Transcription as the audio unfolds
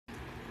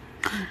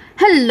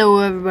Hello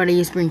everybody,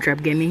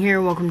 Springtrap Gaming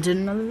here. Welcome to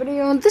another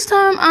video. This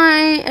time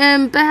I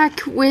am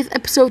back with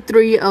episode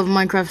 3 of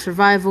Minecraft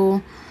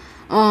Survival.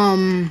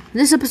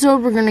 This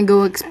episode we're gonna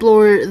go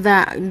explore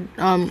that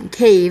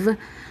cave.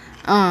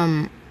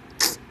 I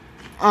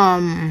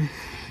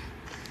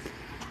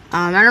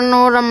don't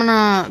know what I'm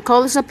gonna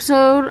call this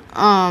episode.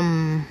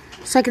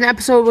 Second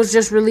episode was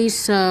just released,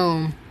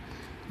 so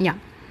yeah.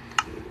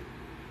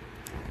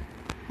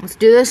 Let's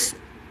do this.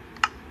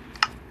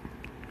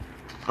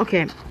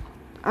 Okay.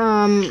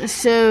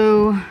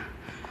 So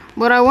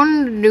what I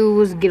wanted to do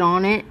was get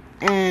on it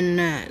and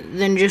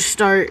then just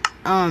start,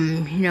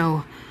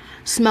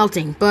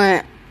 smelting.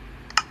 But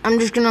I'm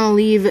just gonna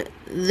leave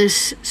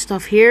this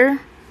stuff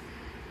here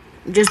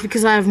just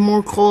because I have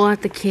more coal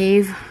at the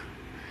cave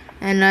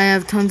and I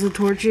have tons of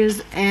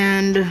torches.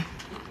 And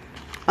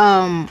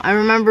I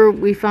remember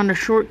we found a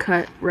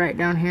shortcut right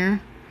down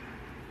here,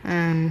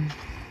 and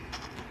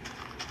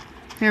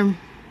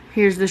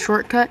here's the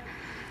shortcut.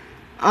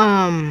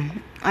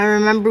 I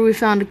remember we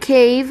found a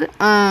cave.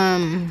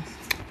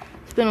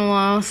 It's been a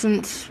while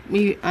since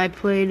I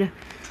played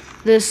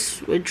this,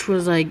 which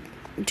was like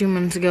 2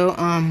 months ago.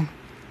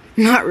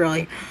 Not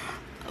really,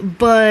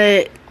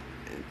 but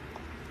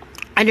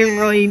I didn't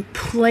really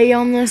play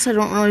on this. I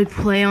don't really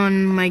play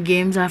on my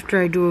games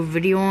after I do a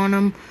video on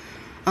them.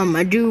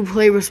 I do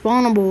play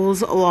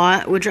Respawnables a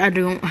lot, which I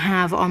don't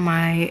have on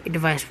my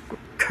device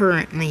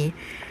currently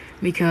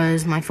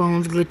because my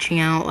phone's glitching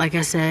out, like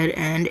I said,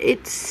 and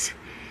it's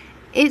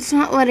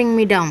not letting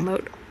me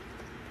download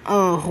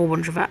a whole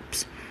bunch of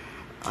apps.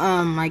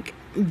 Like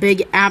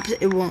big apps,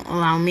 it won't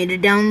allow me to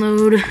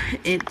download.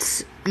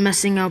 It's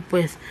messing up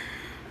with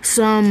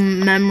some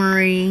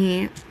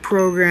memory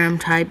program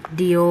type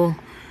deal,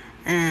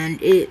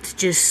 and it's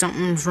just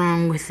something's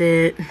wrong with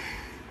it.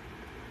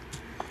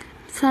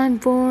 Time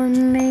for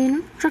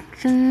main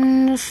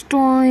attraction. The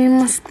story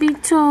must be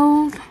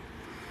told.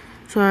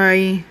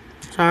 Sorry.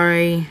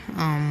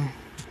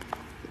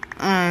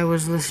 I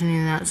was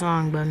listening to that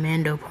song by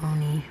Mando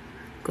Pony.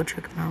 Go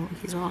check him out.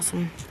 He's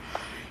awesome. He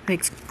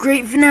makes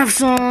great FNAF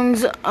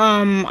songs.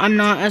 I'm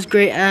not as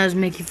great as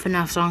making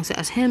FNAF songs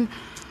as him.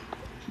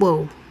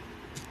 Whoa.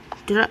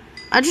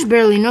 I just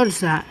barely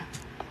noticed that.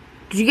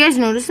 Did you guys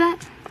notice that?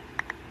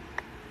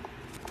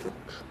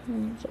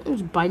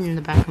 Something's biting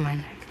the back of my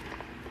neck.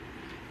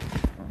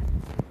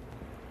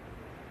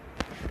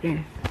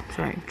 Yeah,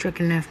 sorry.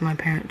 Checking if my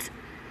parents.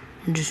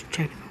 I'm just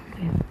checking.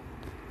 Okay.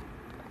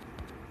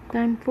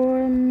 Time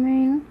for the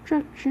main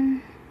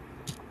attraction.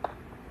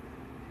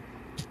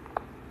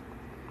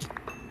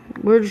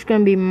 We're just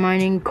gonna be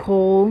mining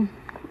coal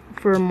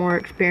for more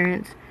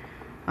experience.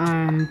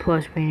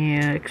 Plus we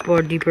need to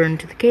explore deeper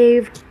into the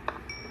cave.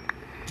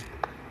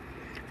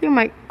 I think I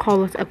might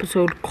call this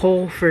episode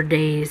Coal for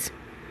Days.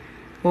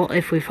 Well,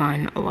 if we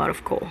find a lot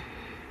of coal.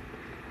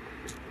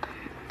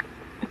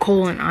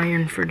 Coal and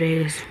iron for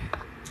days.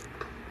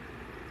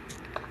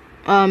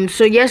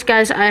 So yes,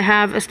 guys, I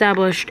have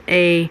established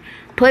a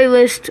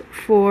playlist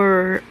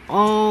for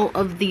all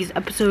of these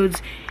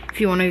episodes. If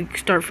you want to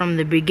start from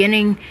the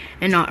beginning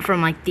and not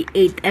from like the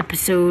 8th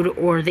episode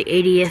or the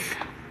 80th,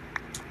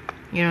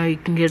 you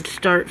can get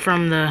start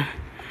from the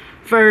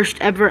first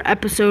ever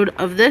episode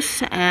of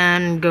this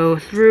and go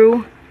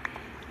through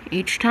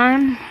each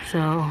time.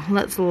 So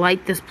let's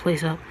light this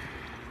place up.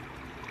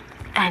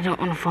 I don't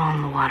want to fall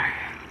in the water.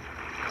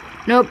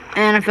 Nope,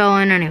 and I fell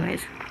in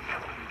anyways.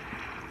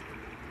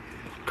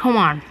 Come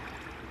on.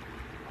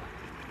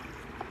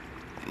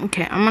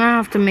 Okay, I'm gonna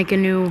have to make a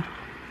new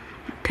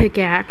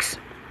pickaxe.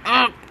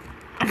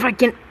 If I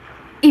can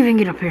even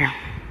get up here.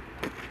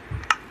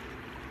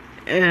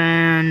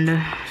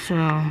 And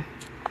so,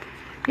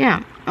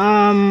 yeah.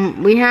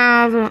 We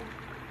have.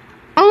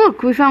 Oh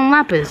look, we found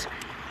lapis.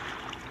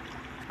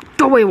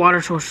 Go away,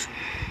 water source.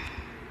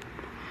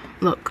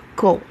 Look,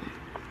 coal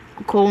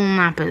and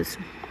lapis.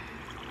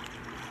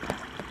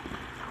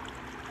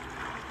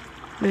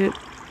 Boop.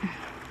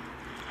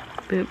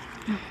 Boop.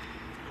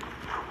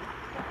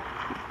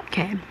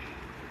 Okay.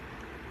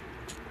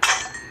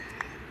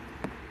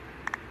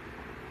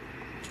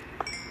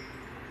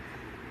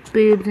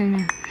 Boobs in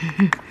there.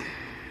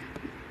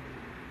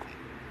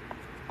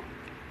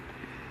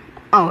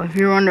 Oh, if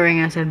you're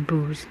wondering, I said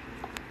booze.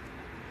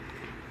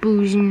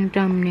 Booze in the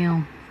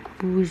thumbnail.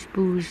 Booze,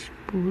 booze,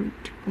 booze,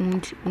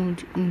 boons,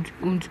 boons, boons,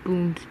 boons,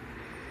 boons.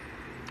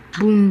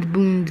 Boons,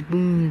 boons,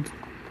 boons.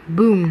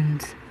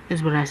 Boons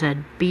is what I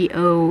said.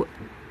 B-O-O-N.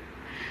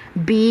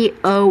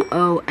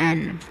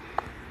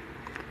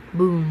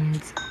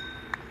 Boons.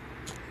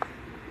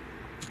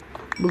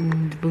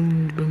 Boons,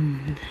 boons,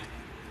 boons.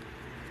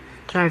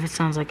 Sorry if it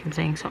sounds like I'm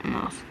saying something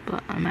else,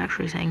 but I'm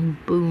actually saying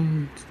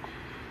boons.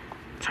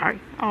 Sorry,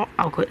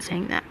 I'll quit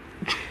saying that.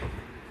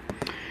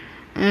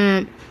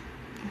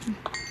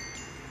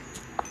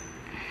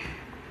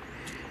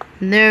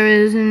 There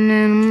is an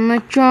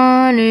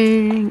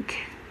animatronic.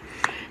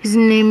 His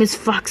name is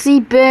Foxy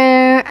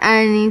Bear,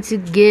 I need to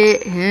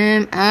get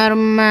him out of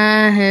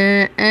my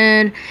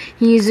head.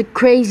 He's a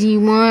crazy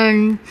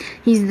one.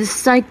 He's the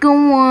psycho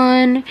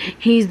one.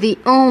 He's the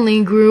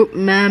only group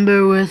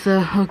member with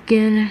a hook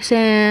in his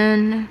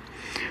hand,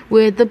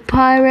 with a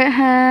pirate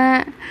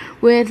hat,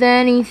 with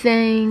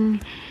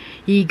anything.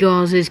 He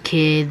calls his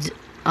kids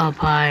a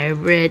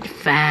pirate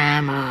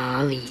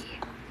family.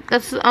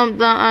 That's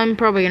I'm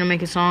probably gonna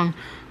make a song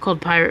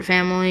called Pirate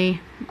Family.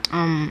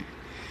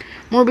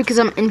 More because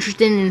I'm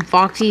interested in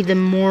Foxy than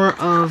more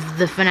of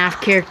the FNAF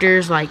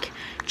characters like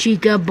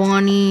Chica,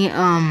 Bonnie,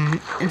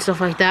 and stuff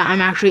like that. I'm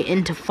actually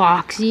into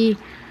Foxy.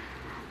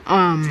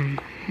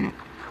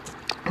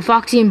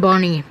 Foxy and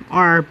Bonnie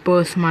are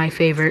both my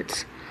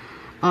favorites.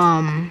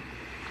 And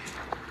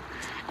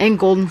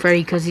Golden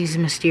Freddy because he's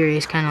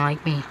mysterious, kind of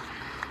like me.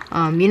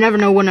 You never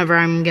know whenever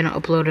I'm gonna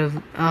upload a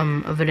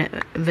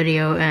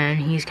video, and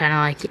he's kind of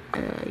like,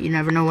 you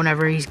never know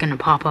whenever he's gonna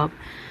pop up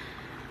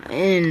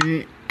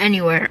in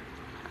anywhere.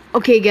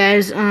 Okay,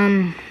 guys,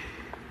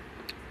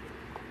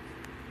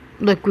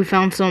 look, we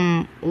found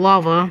some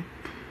lava.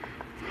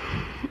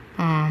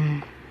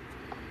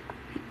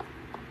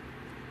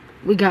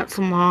 We got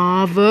some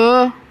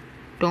lava.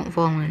 Don't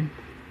fall in.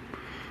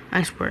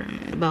 I swear,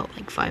 in about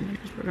like 5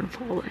 minutes, we're gonna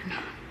fall in.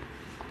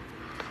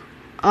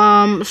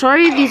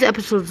 Sorry if these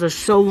episodes are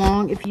so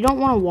long. If you don't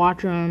want to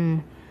watch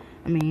them,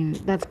 I mean,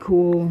 that's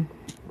cool.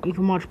 You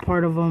can watch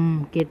part of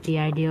them, get the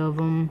idea of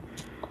them.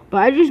 But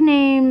I just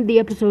named the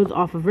episodes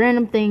off of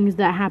random things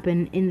that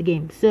happen in the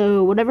game.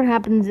 So, whatever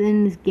happens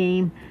in this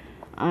game,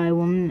 I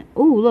will...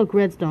 Ooh, look,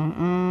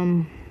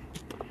 redstone.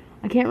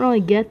 I can't really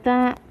get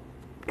that,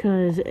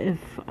 because if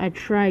I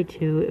try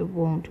to, it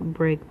won't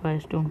break by a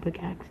stone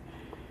pickaxe.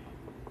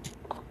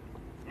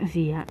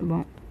 See, yeah, it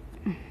won't.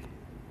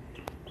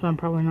 So I'm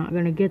probably not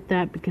going to get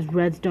that, because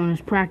redstone is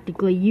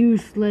practically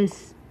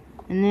useless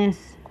in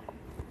this.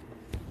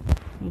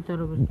 You thought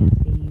it was going to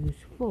say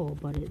useful,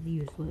 but it's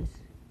useless.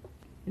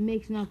 It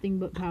makes nothing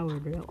but power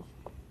drills.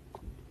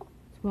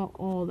 That's about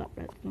all that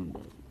redstone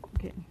does.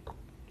 Okay.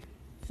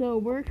 So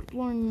we're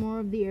exploring more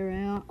of the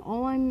area.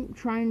 All I'm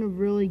trying to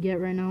really get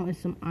right now is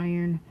some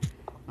iron.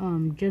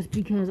 Just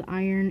because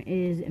iron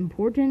is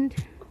important.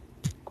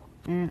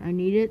 And I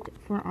need it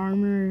for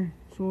armor,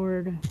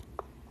 sword,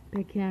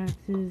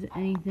 pickaxes,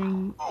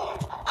 anything.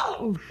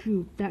 Oh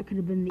shoot, that could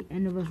have been the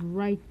end of us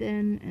right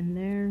then and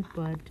there.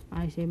 But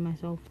I saved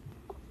myself.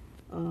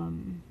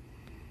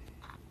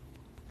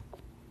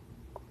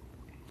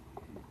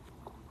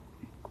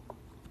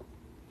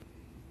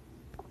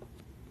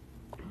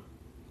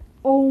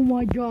 Oh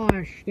my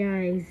gosh,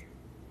 guys.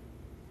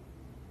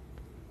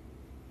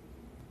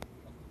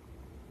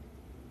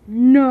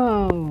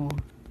 No.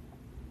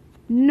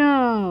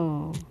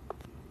 No.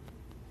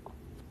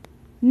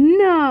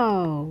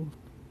 No.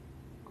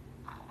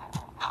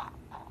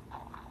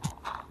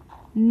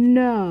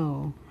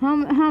 No.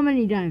 How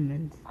many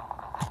diamonds?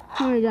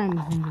 How many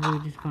diamonds did we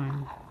just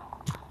find?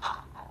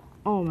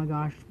 Oh my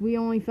gosh, we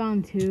only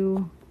found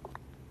 2.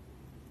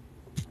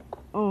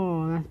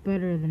 Oh, that's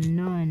better than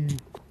none.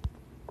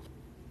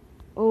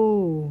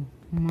 Oh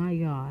my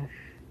gosh.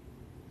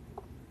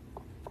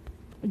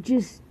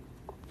 Just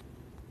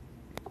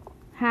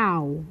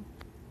how?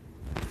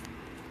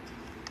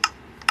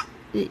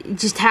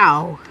 Just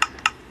how?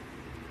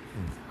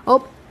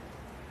 Oh.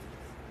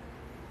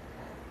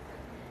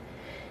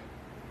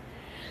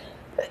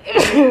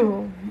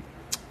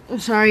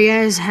 Sorry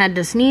guys, had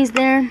to sneeze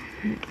there.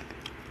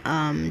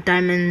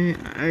 Diamonds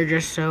are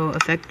just so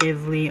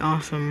effectively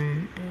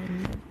awesome.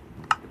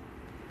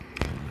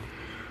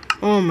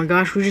 Oh my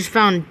gosh, we just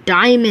found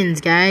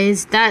diamonds,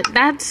 guys.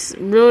 That's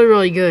really,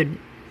 really good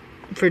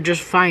for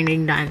just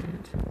finding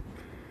diamonds.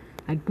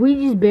 Like, we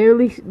just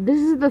barely... This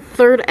is the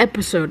 3rd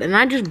episode, and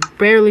I just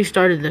barely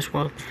started this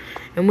world.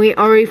 And we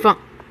already found...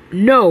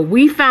 No,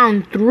 we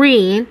found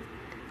 3.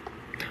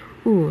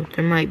 Ooh,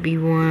 there might be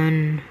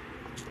one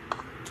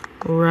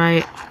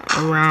right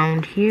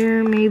around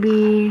here,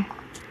 maybe.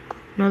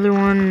 Another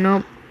one,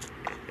 nope.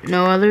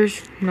 No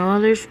others, no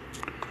others,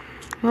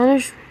 no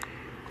others.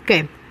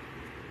 Okay.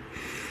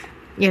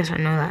 Yes, I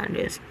know that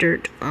is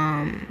dirt.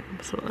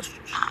 So let's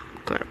just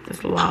grab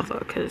this lava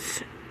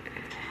because it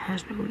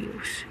has no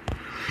use.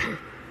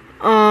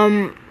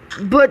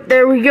 But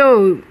there we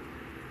go.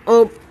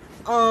 Oh,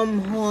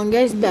 hold on,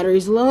 guys.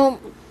 Battery's low.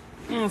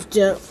 I have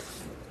to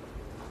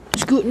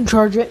scoot and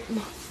charge it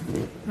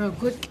real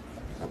quick.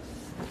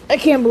 I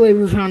can't believe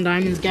we found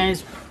diamonds,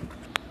 guys.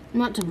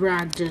 Not to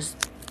brag,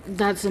 just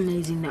that's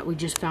amazing that we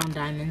just found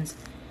diamonds.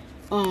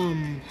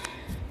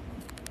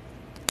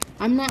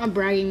 I'm not a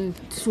bragging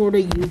sort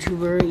of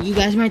YouTuber. You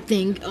guys might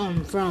think,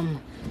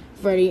 from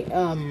Freddy,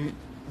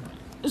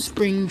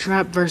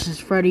 Springtrap versus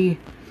Freddy,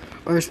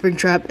 or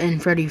Springtrap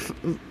and Freddy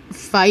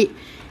fight.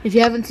 If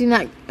you haven't seen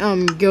that,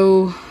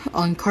 go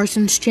on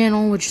Carson's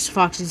channel, which is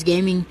Foxy's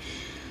Gaming.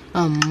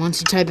 Once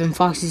you type in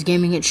Foxy's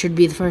Gaming, it should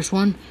be the first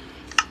one.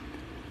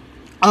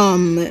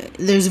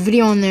 There's a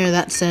video on there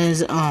that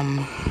says,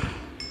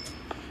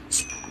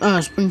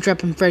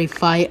 Springtrap and Freddy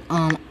fight.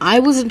 I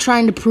wasn't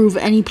trying to prove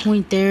any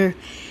point there.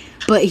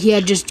 but he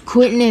had just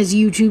quit his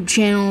YouTube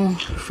channel.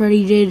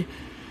 Freddie did,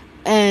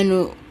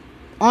 and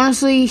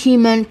honestly, he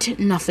meant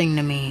nothing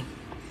to me.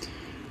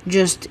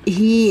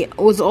 He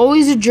was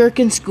always a jerk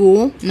in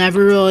school.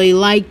 Never really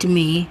liked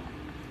me.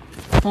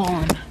 Hold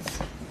on.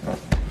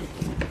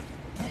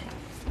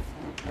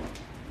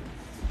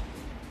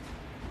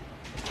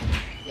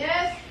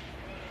 Yes.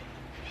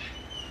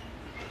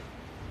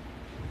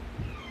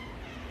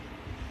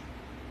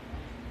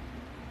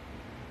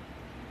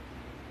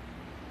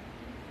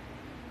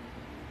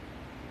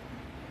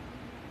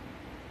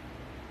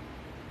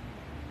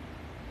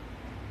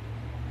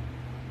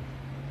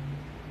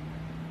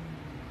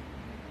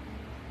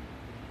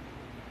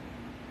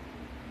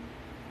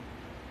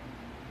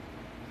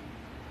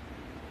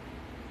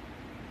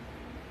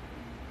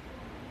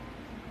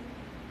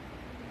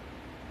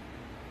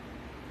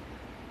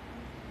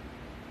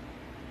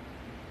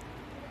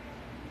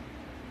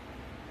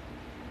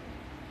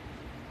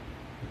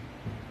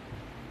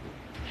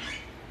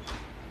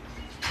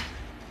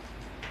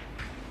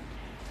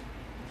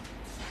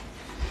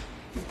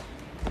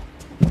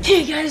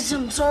 Hey guys,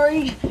 I'm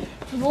sorry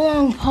for the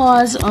long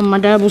pause. My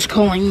dad was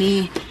calling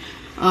me.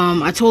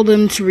 I told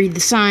him to read the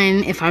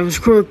sign if I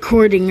was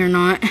recording or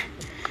not.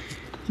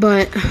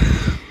 But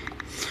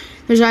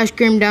there's ice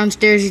cream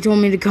downstairs. He told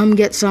me to come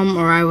get some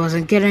or I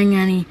wasn't getting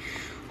any.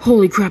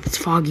 Holy crap, it's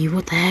foggy.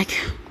 What the heck?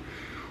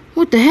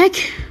 What the heck?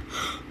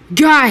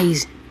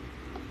 Guys!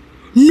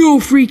 No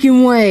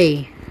freaking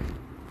way!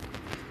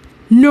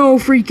 No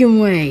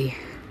freaking way.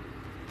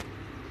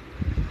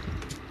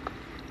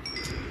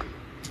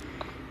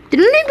 Did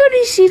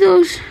anybody see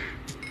those?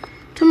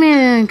 Tell me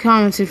in the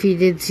comments if you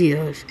did see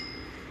those.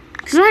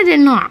 Because I did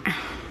not.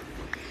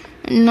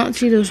 I did not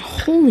see those.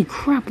 Holy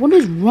crap, what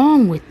is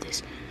wrong with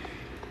this?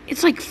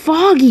 It's like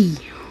foggy.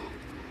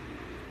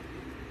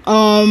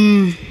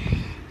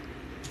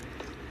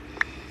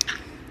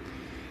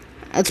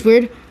 That's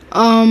weird.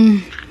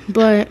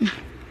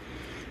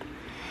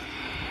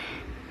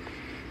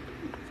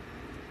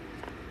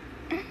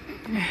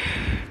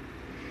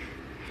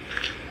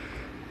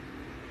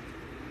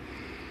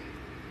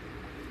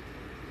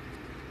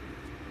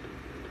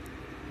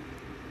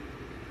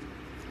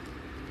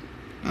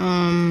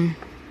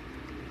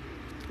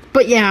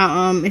 But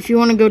yeah, if you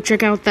want to go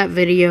check out that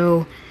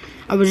video,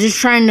 I was just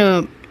trying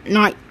to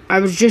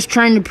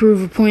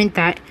prove a point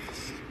that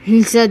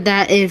he said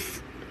that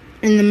if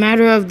in the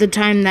matter of the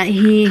time that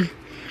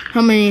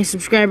how many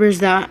subscribers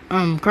that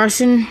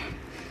Carson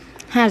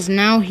has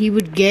now, he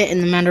would get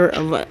in the matter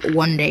of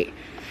one day.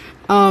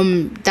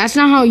 That's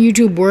not how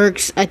YouTube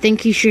works. I think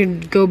he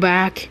should go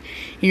back,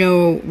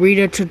 read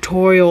a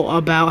tutorial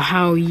about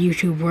how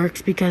YouTube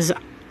works, because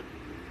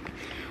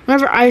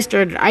whenever I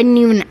started, I didn't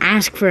even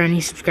ask for any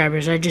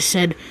subscribers. I just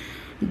said,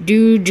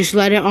 dude, just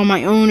let it on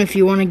my own. If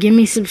you want to give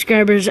me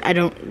subscribers, I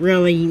don't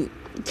really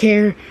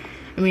care.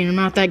 I mean, I'm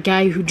not that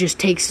guy who just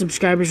takes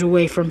subscribers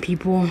away from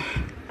people.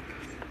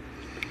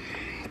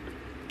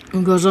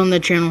 Who goes on the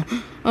channel,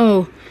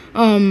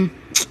 don't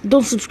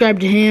subscribe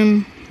to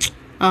him.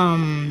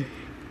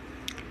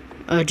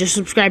 Just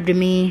subscribe to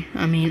me.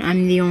 I mean,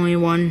 I'm the only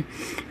one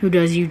who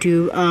does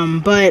YouTube.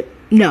 But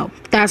no,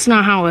 that's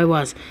not how I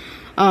was.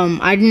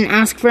 I didn't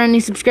ask for any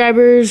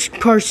subscribers.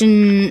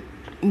 Carson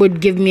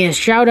would give me a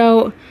shout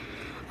out.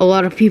 A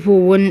lot of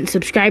people wouldn't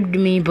subscribe to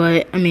me,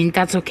 but I mean,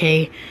 that's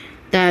okay.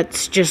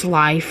 That's just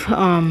life.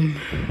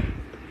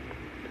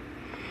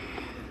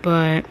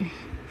 But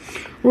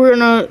we're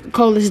gonna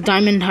call this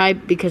Diamond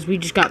Hype because we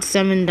just got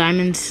 7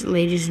 diamonds,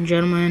 ladies and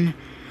gentlemen.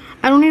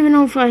 I don't even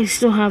know if I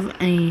still have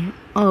any.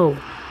 Oh.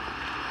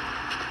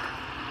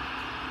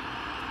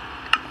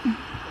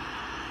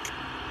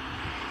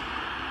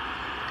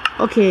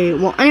 Okay,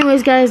 well,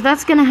 anyways, guys,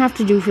 that's gonna have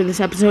to do for this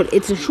episode.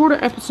 It's a shorter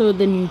episode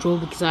than usual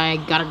because I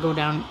gotta go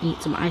down and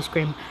eat some ice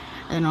cream,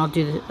 and then I'll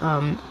do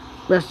the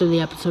rest of the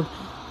episode.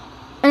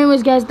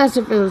 Anyways, guys, that's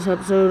it for this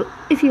episode.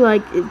 If you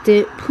liked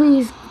it,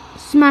 please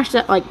smash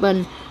that like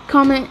button,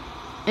 comment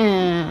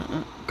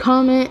and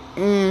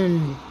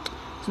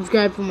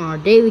subscribe for more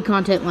daily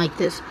content like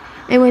this.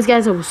 Anyways,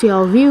 guys, I will see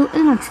all of you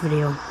in the next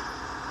video.